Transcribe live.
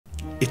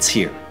It's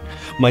here.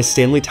 My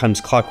Stanley Times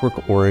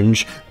Clockwork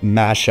Orange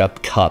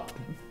mashup cup,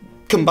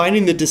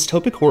 combining the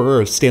dystopic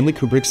horror of Stanley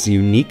Kubrick's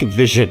unique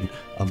vision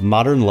of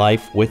modern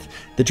life with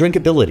the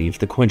drinkability of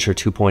the Quencher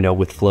 2.0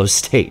 with flow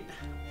state.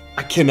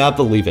 I cannot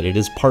believe it. It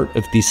is part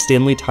of the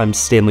Stanley Times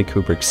Stanley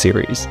Kubrick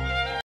series.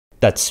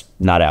 That's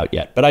not out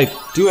yet, but I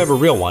do have a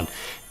real one.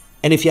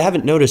 And if you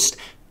haven't noticed,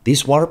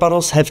 these water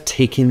bottles have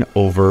taken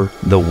over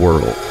the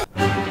world.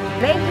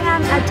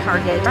 Mayhem at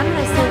Target,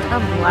 reminiscent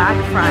of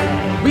Black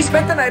Friday. We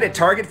spent the night at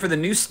Target for the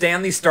new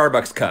Stanley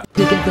Starbucks cup.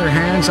 To get their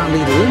hands on the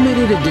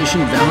limited edition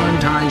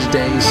Valentine's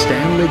Day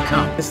Stanley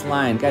Cup. This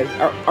line, guys,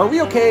 are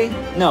we okay?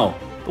 No.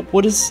 But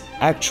what is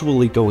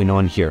actually going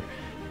on here?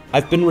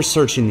 I've been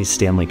researching the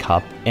Stanley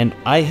Cup, and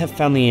I have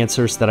found the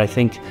answers that I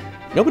think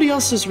nobody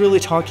else is really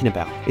talking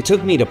about. It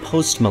took me to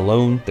Post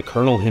Malone, the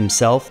Colonel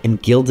himself,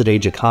 and Gilded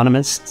Age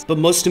economists, but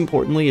most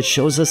importantly, it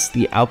shows us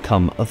the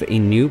outcome of a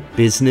new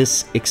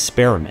business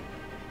experiment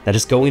that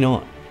is going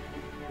on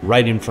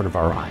right in front of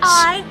our eyes.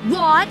 I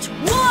want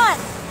what?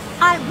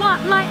 I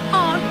want my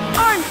own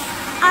army.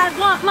 I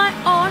want my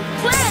own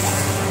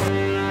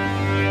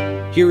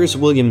planet. Here is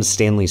William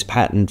Stanley's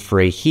patent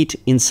for a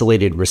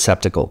heat-insulated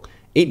receptacle,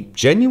 a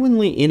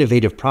genuinely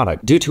innovative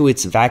product due to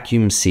its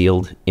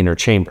vacuum-sealed inner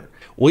chamber.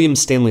 William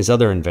Stanley's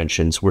other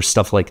inventions were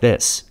stuff like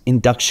this,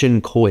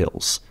 induction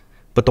coils.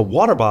 But the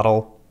water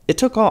bottle, it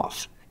took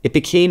off. It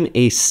became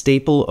a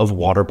staple of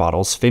water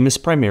bottles, famous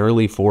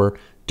primarily for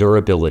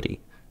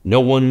durability. No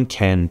one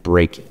can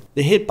break it.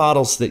 The hit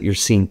bottles that you're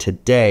seeing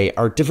today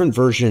are different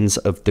versions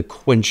of the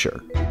Quencher,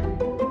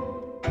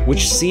 which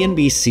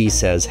CNBC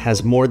says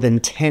has more than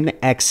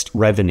 10x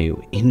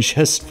revenue in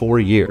just 4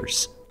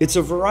 years. It's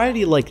a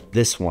variety like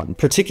this one,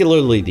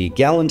 particularly the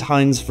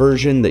Galentine's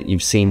version that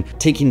you've seen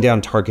taking down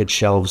Target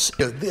shelves.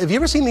 Have you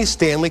ever seen these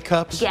Stanley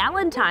cups?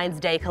 Galentine's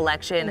Day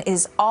collection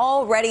is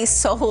already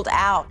sold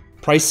out.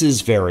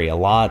 Prices vary a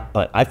lot,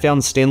 but I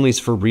found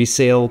Stanley's for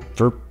resale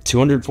for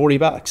 240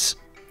 bucks.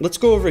 Let's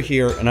go over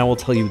here and I will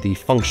tell you the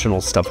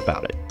functional stuff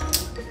about it.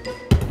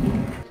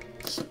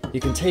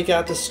 You can take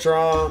out the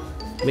straw,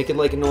 make it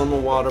like a normal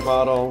water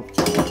bottle.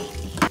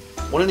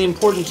 One of the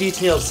important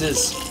details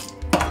is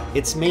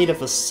it's made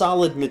of a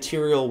solid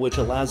material which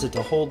allows it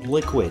to hold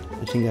liquid.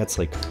 I think that's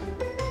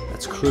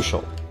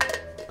crucial.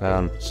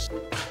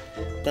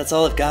 That's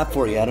all I've got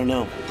for you, I don't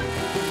know.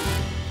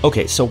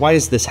 Okay, so why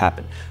does this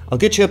happen? I'll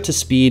get you up to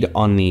speed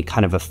on the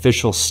kind of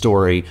official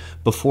story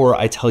before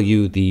I tell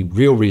you the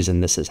real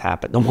reason this has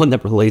happened, the one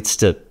that relates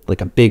to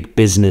like a big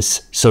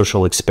business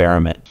social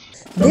experiment.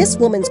 This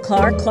woman's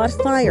car caught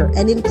fire,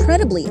 and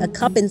incredibly, a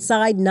cup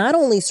inside not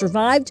only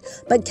survived,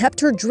 but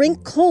kept her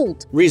drink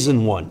cold.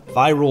 Reason 1,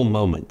 viral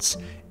moments.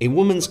 A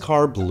woman's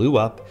car blew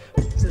up.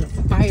 There was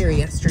a fire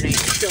yesterday, it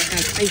still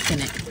has ice in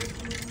it.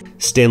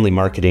 Stanley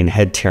marketing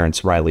head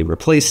Terrence Reilly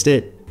replaced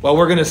it. Well,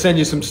 we're gonna send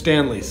you some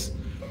Stanleys.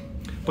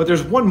 But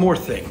there's one more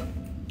thing.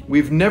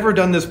 We've never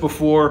done this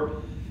before,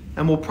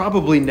 and we'll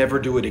probably never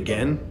do it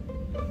again,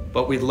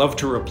 but we'd love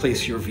to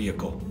replace your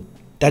vehicle.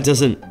 That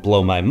doesn't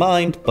blow my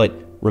mind, but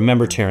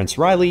remember Terrence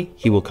Reilly,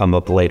 he will come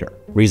up later.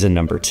 Reason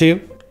number 2,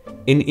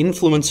 an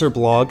influencer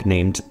blog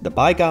named The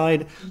Buy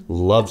Guide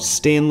loves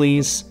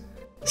Stanleys.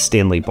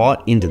 Stanley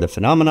bought into the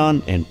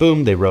phenomenon, and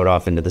boom, they rode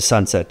off into the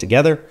sunset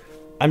together.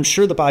 I'm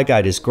sure The Buy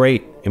Guide is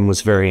great and was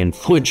very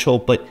influential,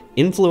 but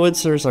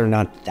influencers are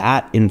not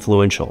that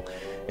influential.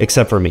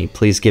 Except for me.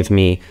 Please give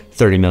me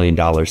 $30 million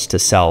to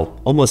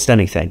sell almost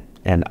anything,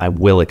 and I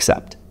will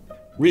accept.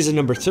 Reason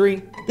number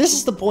 3, this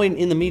is the point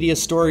in the media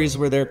stories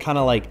where they're kind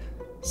of like,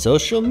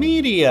 social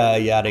media,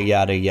 yada,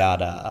 yada,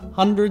 yada,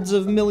 hundreds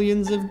of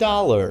millions of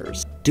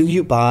dollars. Do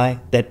you buy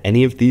that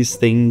any of these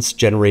things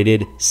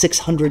generated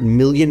 $600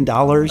 million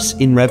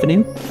in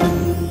revenue?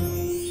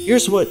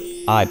 Here's what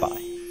I buy.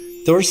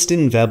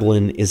 Thorstein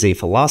Veblen is a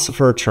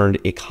philosopher turned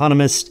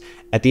economist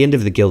at the end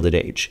of the Gilded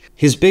Age.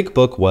 His big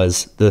book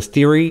was The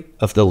Theory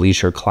of the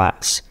Leisure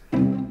Class.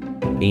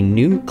 A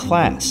new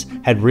class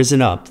had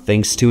risen up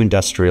thanks to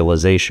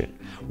industrialization.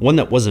 One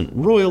that wasn't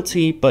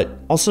royalty, but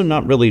also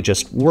not really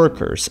just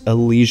workers, a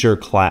leisure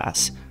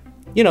class.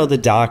 You know, the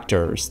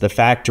doctors, the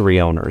factory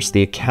owners,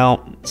 the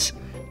accountants.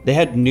 They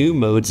had new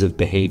modes of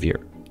behavior,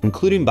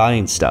 including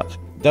buying stuff.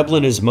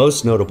 Veblen is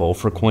most notable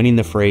for coining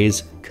the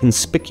phrase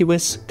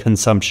conspicuous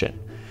consumption.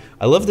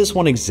 I love this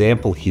one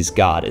example he's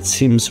got, it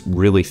seems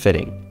really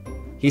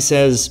fitting. He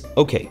says,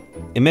 okay,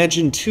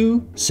 imagine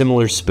 2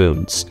 similar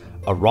spoons.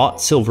 A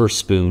wrought silver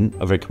spoon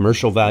of a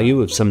commercial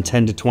value of some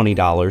 $10 to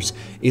 $20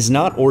 is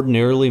not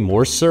ordinarily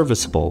more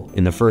serviceable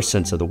in the first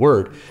sense of the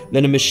word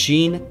than a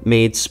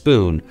machine-made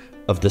spoon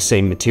of the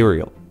same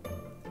material.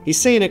 He's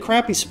saying a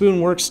crappy spoon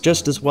works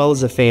just as well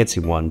as a fancy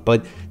one,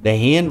 but the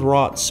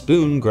hand-wrought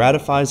spoon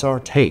gratifies our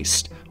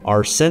taste,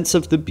 our sense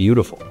of the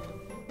beautiful.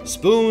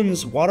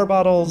 Spoons, water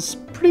bottles,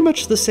 pretty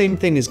much the same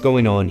thing is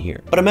going on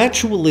here. But I'm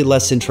actually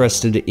less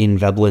interested in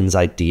Veblen's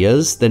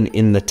ideas than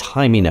in the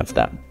timing of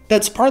them.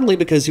 That's partly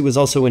because he was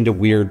also into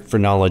weird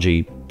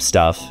phrenology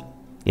stuff,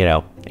 you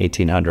know,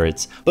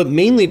 1800s, but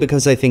mainly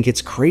because I think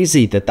it's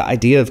crazy that the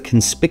idea of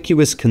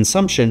conspicuous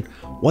consumption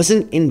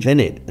wasn't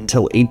invented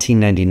until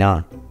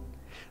 1899.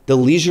 The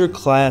leisure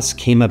class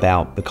came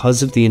about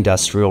because of the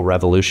Industrial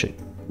Revolution.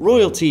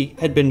 Royalty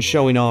had been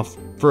showing off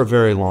for a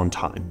very long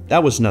time.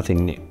 That was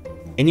nothing new.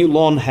 And you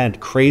long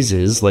had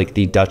crazes like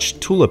the Dutch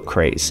tulip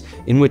craze,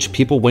 in which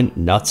people went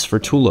nuts for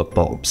tulip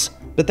bulbs.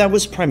 But that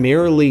was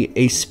primarily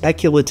a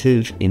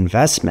speculative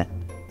investment,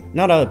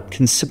 not a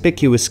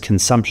conspicuous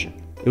consumption.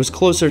 It was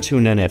closer to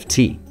an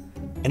NFT.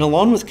 And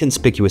along with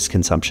conspicuous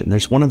consumption,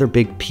 there's one other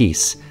big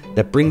piece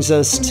that brings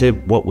us to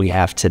what we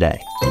have today.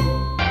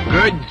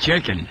 Good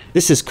chicken.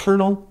 This is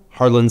Colonel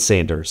Harlan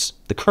Sanders,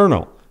 the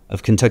Colonel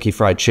of Kentucky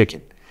Fried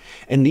Chicken.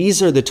 And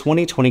these are the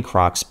 2020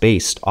 Crocs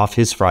based off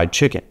his fried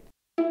chicken.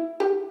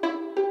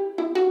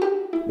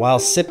 While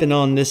sipping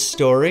on this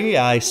story,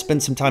 I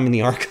spent some time in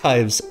the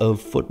archives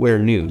of Footwear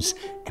News,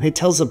 and it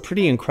tells a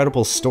pretty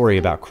incredible story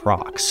about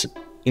Crocs.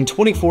 In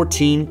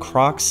 2014,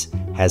 Crocs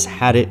has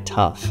had it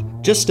tough.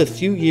 Just a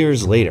few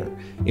years later,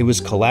 it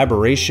was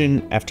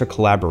collaboration after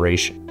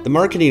collaboration. The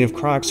marketing of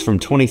Crocs from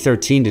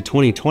 2013 to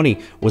 2020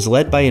 was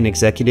led by an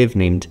executive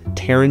named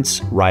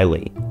Terrence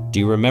Reilly. Do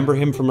you remember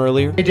him from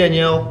earlier? Hey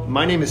Danielle,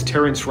 my name is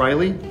Terrence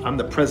Reilly. I'm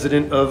the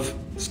president of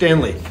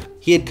Stanley.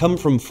 He had come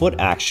from foot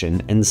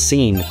action and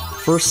seen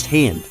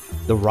firsthand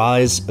the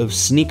rise of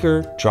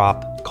sneaker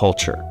drop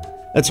culture.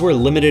 That's where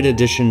limited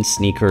edition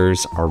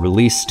sneakers are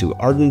released to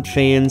ardent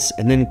fans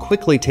and then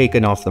quickly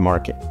taken off the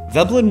market.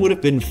 Veblen would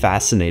have been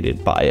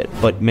fascinated by it,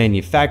 but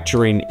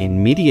manufacturing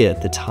and media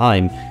at the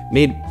time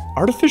made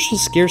artificial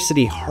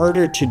scarcity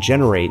harder to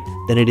generate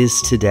than it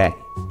is today.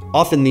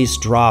 Often these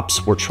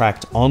drops were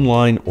tracked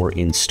online or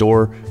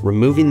in-store,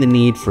 removing the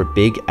need for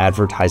big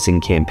advertising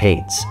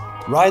campaigns.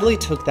 Reilly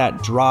took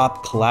that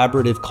drop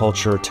collaborative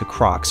culture to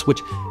Crocs,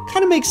 which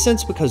kind of makes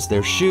sense because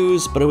they're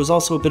shoes, but it was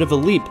also a bit of a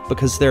leap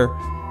because they're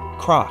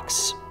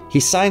Crocs. He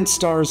signed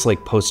stars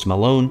like Post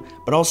Malone,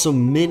 but also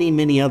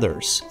many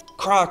others.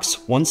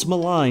 Crocs, once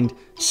maligned,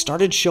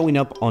 started showing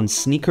up on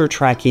sneaker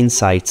tracking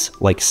sites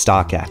like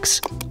StockX.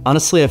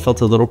 Honestly, I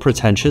felt a little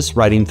pretentious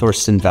writing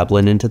Thorsten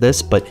Veblen into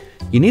this, but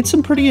you need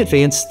some pretty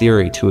advanced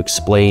theory to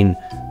explain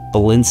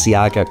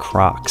Balenciaga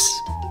Crocs.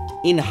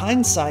 In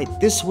hindsight,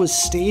 this was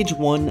stage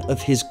one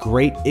of his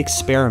great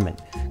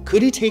experiment.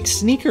 Could he take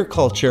sneaker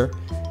culture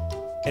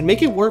and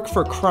make it work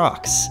for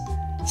Crocs?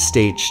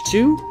 Stage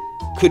two,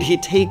 could he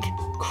take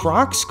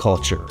Crocs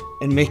culture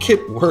and make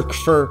it work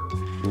for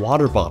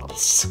water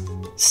bottles?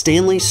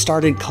 Stanley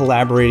started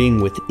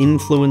collaborating with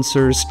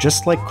influencers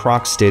just like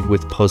Crocs did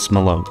with Post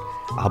Malone,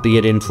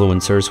 albeit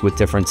influencers with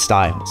different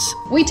styles.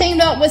 We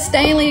teamed up with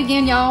Stanley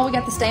again, y'all. We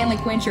got the Stanley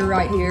Quencher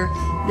right here.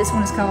 This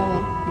one is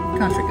called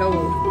Country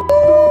Gold.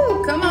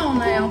 Woo! Come on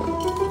now.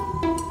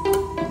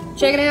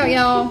 Check it out,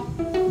 y'all.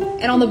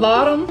 And on the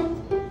bottom,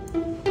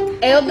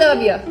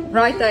 LW,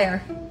 right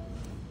there.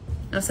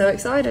 I'm so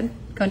excited.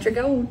 Country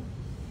Gold.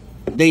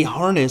 They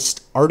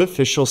harnessed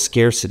artificial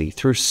scarcity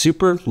through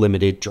super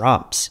limited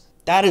drops.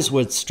 That is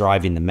what's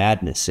driving the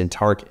madness in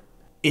Target.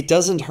 It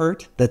doesn't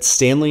hurt that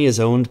Stanley is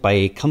owned by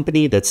a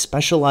company that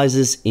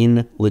specializes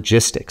in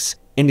logistics.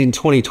 And in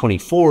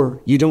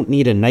 2024, you don't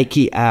need a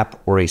Nike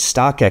app or a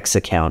StockX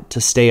account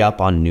to stay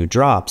up on new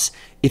drops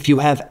if you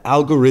have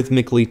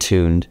algorithmically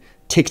tuned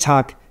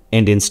TikTok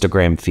and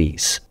Instagram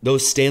feeds. Though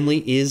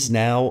Stanley is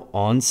now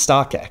on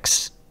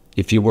StockX,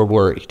 if you were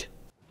worried.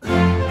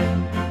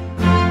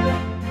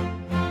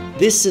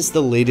 This is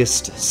the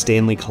latest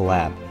Stanley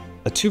collab,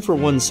 a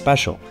 2-for-1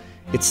 special.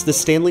 It's the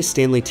Stanley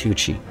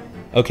Tucci.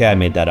 Okay, I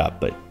made that up,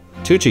 but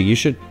Tucci, you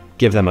should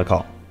give them a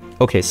call.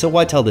 Okay, so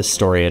why tell this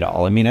story at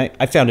all? I mean,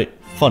 I found it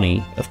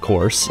funny, of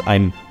course,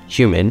 I'm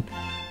human,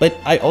 but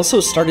I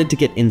also started to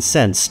get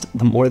incensed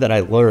the more that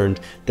I learned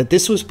that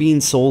this was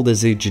being sold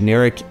as a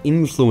generic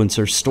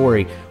influencer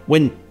story,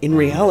 when in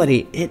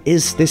reality, it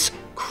is this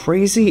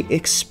crazy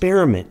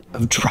experiment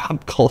of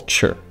drop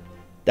culture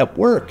that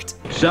worked.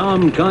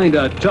 Some kind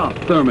of tough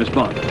thermos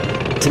bond.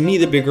 To me,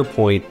 the bigger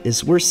point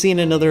is we're seeing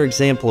another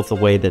example of the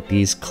way that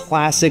these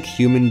classic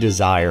human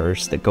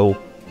desires that go,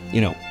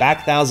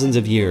 back thousands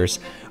of years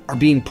are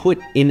being put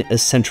in a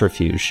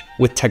centrifuge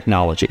with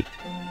technology.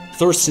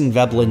 Thorsten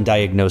Veblen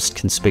diagnosed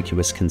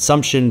conspicuous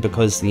consumption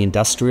because the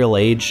industrial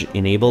age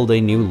enabled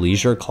a new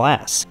leisure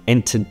class.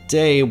 And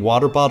today,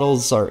 water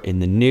bottles are in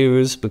the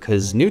news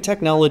because new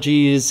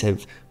technologies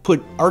have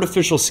put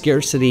artificial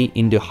scarcity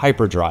into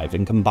hyperdrive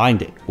and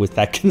combined it with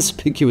that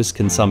conspicuous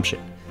consumption.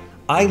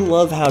 I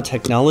love how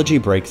technology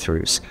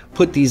breakthroughs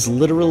put these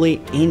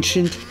literally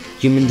ancient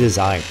human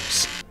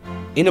desires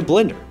in a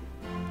blender.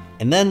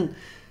 And then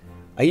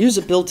I use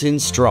a built-in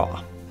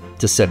straw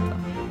to sip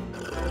them.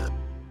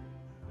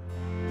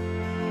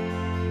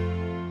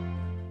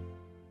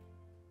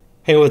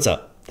 Hey, what's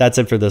up? That's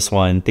it for this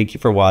one. Thank you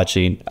for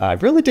watching. I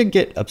really did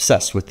get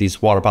obsessed with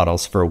these water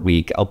bottles for a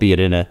week, albeit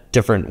in a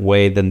different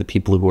way than the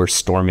people who are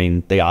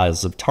storming the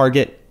aisles of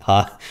Target.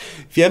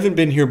 If you haven't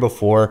been here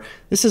before,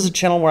 this is a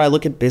channel where I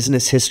look at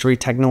business history,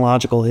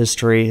 technological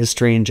history,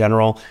 history in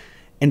general,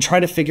 and try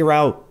to figure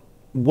out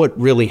what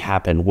really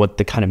happened, what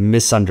the kind of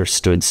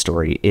misunderstood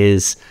story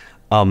is.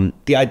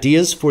 The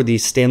ideas for the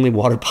Stanley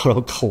water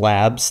bottle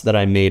collabs that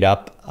I made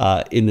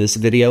up in this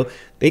video,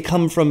 they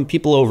come from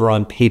people over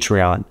on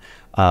Patreon.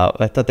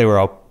 I thought they were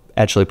all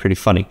actually pretty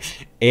funny.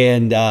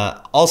 And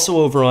also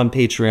over on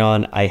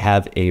Patreon, I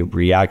have a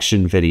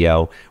reaction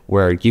video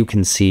where you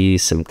can see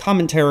some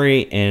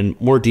commentary and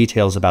more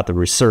details about the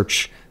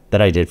research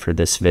that I did for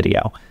this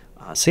video.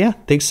 So yeah,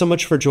 thanks so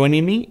much for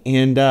joining me.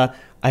 And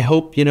I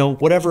hope, you know,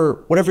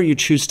 whatever you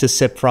choose to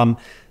sip from,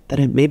 that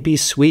it may be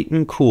sweet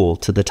and cool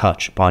to the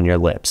touch upon your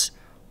lips.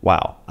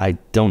 Wow, I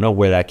don't know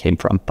where that came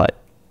from,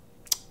 but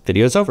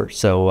video's over.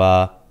 So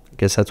I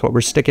guess that's what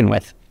we're sticking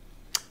with.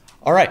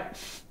 All right,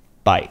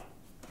 bye.